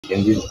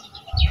In this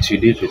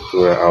today's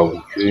tutorial, I'll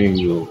be showing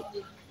you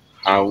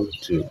how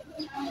to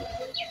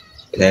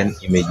turn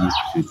images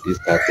to this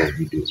type of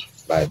video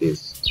like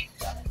this.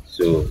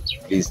 So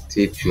please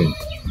stay tuned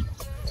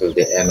till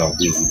the end of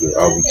this video.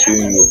 I'll be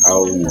showing you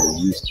how you will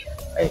use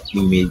an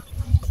image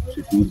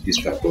to do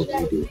this type of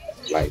video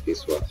like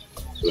this one.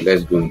 So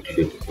let's go into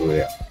the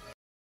tutorial.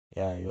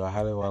 Yeah, you are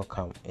highly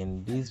welcome.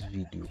 In this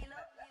video,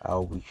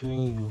 I'll be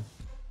showing you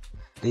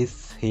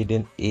this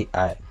hidden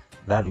AI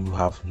that you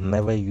have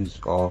never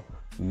used or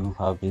you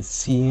have been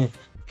seeing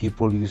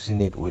people using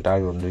it without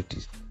your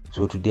notice.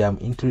 So today I'm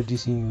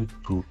introducing you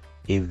to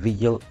a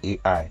Viggle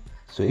AI.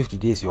 So if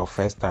today is your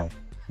first time,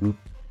 you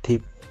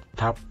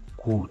tap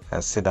cool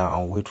and sit down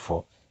and wait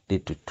for the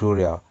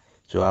tutorial.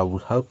 So I will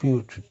help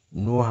you to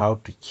know how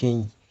to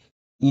change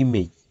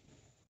image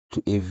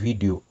to a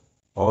video,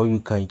 or you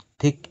can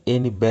take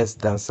any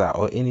best dancer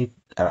or any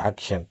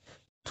action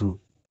to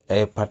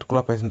a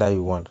particular person that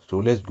you want. So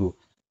let's go,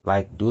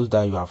 like those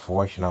that you have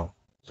watched now.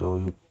 So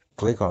you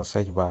click on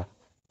search bar,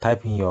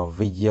 type in your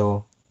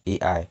Viggle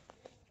AI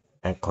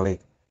and click.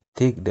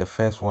 Take the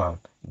first one,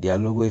 their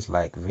logo is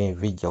like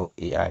Viggle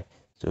AI.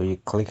 So you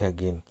click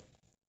again.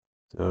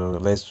 So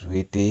let's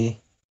wait.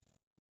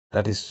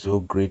 That is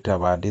so great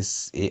about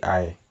this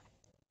AI.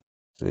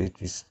 So it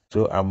is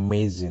so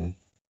amazing.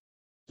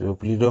 So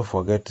please don't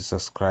forget to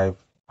subscribe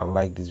and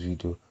like this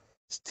video.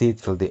 Stay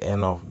till the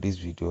end of this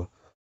video.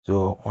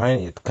 So when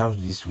it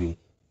comes this way,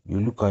 you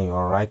look on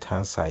your right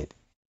hand side,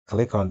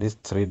 click on this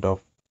three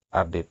dot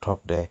at the top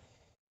there.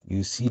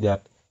 You see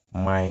that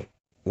my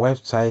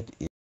website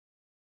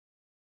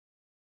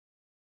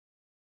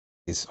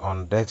is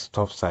on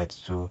desktop side.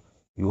 So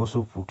you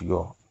also put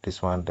your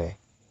this one there.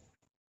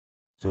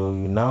 So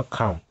you now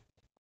come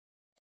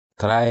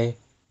try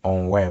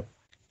on web.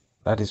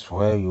 That is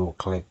where you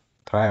click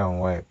try on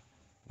web.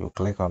 You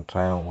click on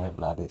try on web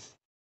like this.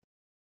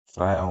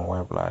 Try on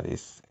web like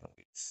this.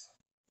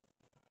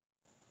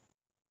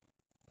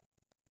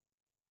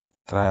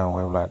 Try on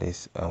web like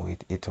this and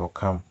with it will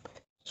come.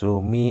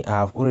 So me,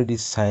 I've already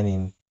signed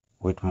in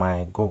with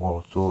my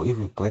Google. So if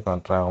you click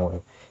on try on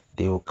web,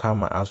 they will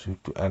come and ask you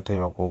to enter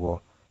your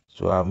Google.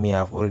 So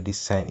I've already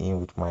signed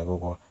in with my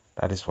Google.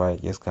 That is why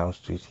it just comes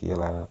straight here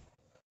like that.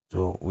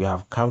 So we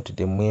have come to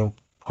the main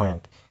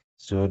point.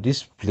 So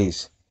this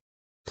place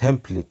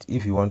template,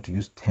 if you want to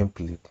use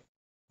template,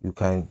 you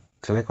can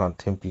click on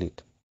template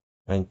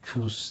and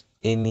choose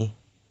any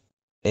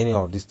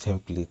of this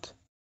template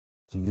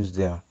to use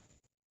there.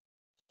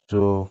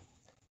 So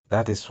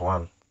that is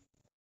one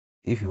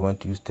if you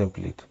want to use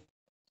template.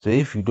 So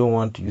if you don't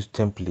want to use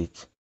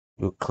template,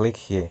 you click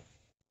here,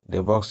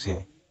 the box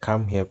here,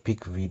 come here,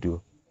 pick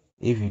video.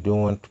 If you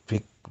don't want to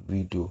pick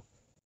video,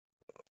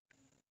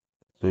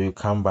 so you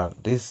come back.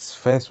 This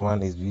first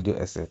one is video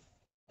asset,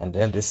 and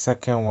then the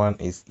second one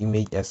is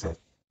image asset.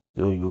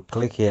 So you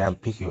click here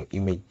and pick your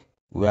image.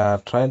 We are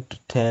trying to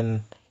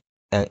turn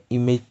an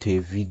image to a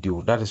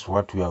video. That is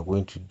what we are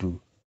going to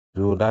do.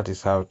 So that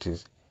is how it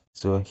is.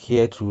 So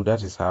here too,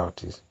 that is how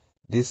it is.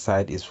 This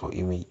side is for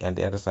image and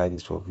the other side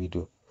is for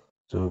video.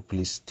 So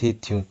please stay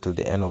tuned till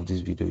the end of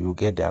this video. You'll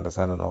get the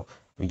understanding of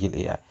Vigil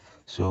AI.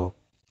 So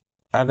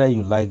either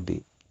you like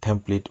the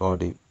template or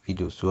the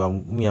video. So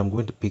I'm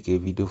going to pick a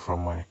video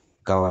from my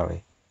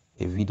gallery.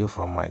 A video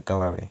from my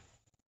gallery.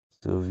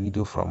 So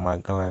video from my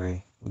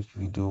gallery. Which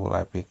video will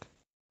I pick?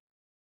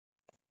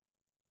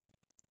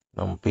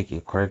 I'm gonna pick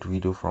a correct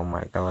video from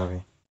my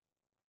gallery.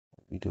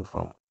 Video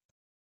from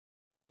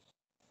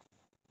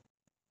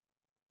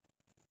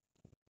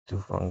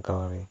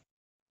gallery.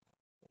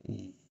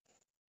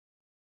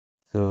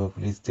 So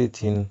please stay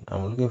tuned.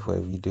 I'm looking for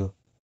a video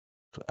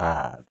to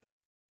add.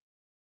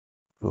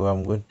 So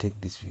I'm going to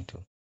take this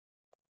video.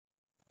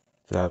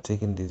 So I've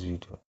taken this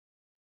video.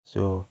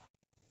 So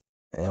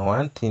and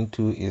one thing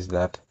too is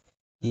that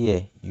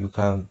here you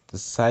can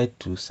decide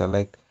to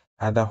select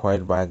either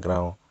white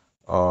background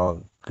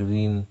or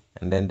green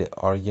and then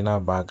the original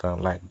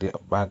background, like the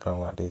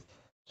background like this.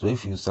 So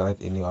if you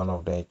select any one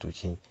of them to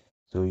change,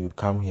 so you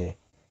come here,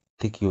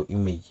 take your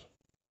image,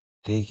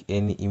 take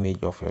any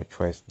image of your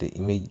choice, the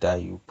image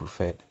that you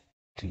prefer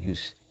to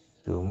use.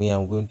 So me,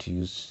 I'm going to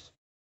use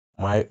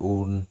my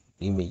own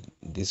image,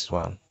 this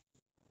one.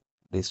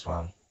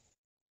 So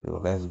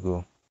let's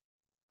go.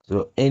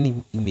 So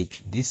any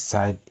image, this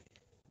side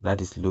that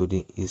is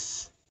loading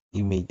is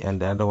image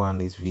and the other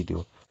one is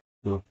video.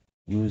 So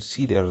you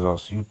see the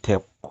results. You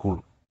tap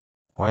cool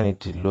when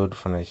it is load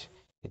finish.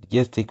 It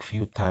just take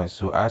few times.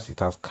 So as it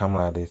has come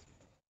like this,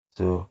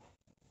 so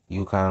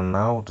you can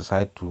now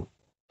decide to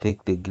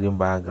take the green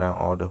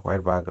background or the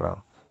white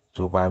background.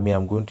 So by me,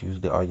 I'm going to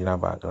use the original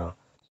background.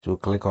 So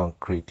click on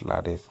create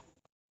like this.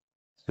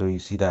 So you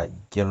see that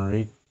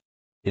generation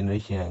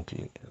and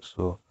click.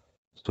 So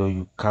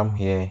you come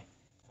here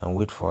and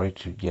wait for it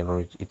to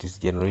generate. It is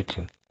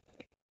generating.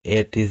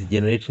 It is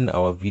generating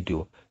our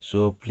video.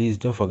 So please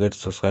don't forget to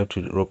subscribe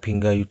to the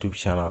Ropinga YouTube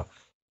channel,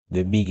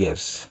 the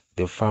biggest,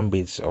 the fan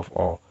base of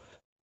all,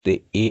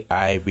 the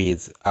AI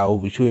base. I will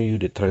be showing you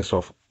the tricks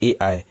of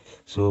AI.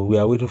 So we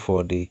are waiting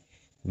for the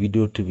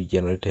video to be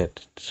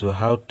generated. So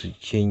how to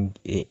change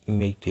a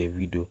image to a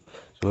video.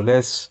 So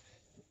let's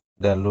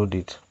download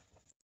it.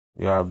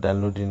 You are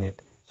downloading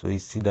it. So you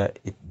see that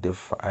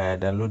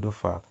download the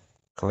file.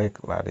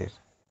 Click like this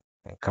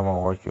and come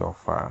and watch your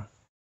file.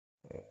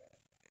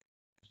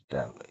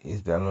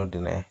 It's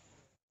downloading it.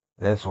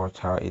 Let's watch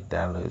how it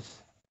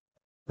downloads.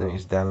 So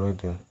it's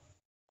downloading.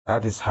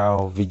 That is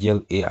how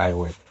Vigil AI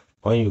works.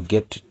 When you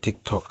get to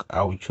TikTok,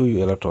 I will show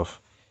you a lot of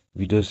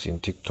videos in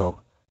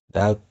TikTok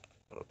that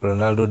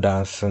Ronaldo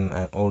dancing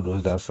and all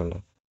those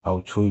dancing.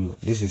 I'll show you.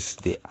 This is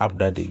the app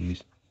that they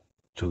use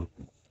to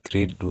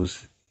create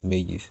those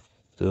images.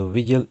 So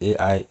Vigil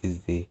AI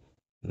is the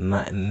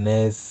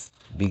next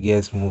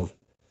biggest move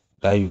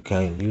that you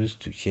can use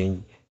to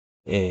change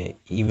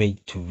image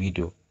to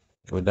video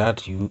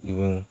without you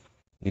even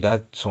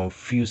without some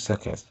few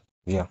seconds.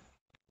 Yeah.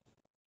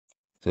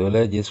 So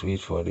let's just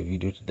wait for the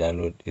video to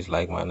download. It's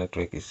like my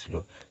network is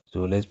slow.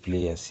 So let's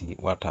play and see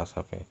what has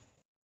happened.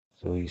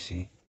 So you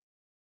see,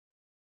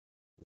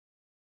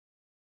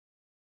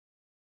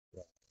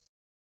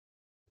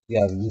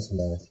 yeah, I've used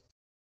my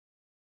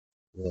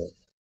yeah,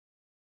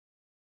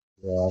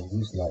 yeah, I've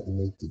used my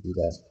image to do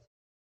that.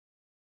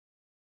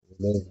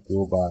 Let's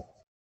go back.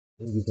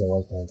 If you can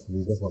watch my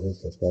please don't forget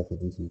to subscribe to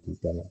this YouTube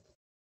channel.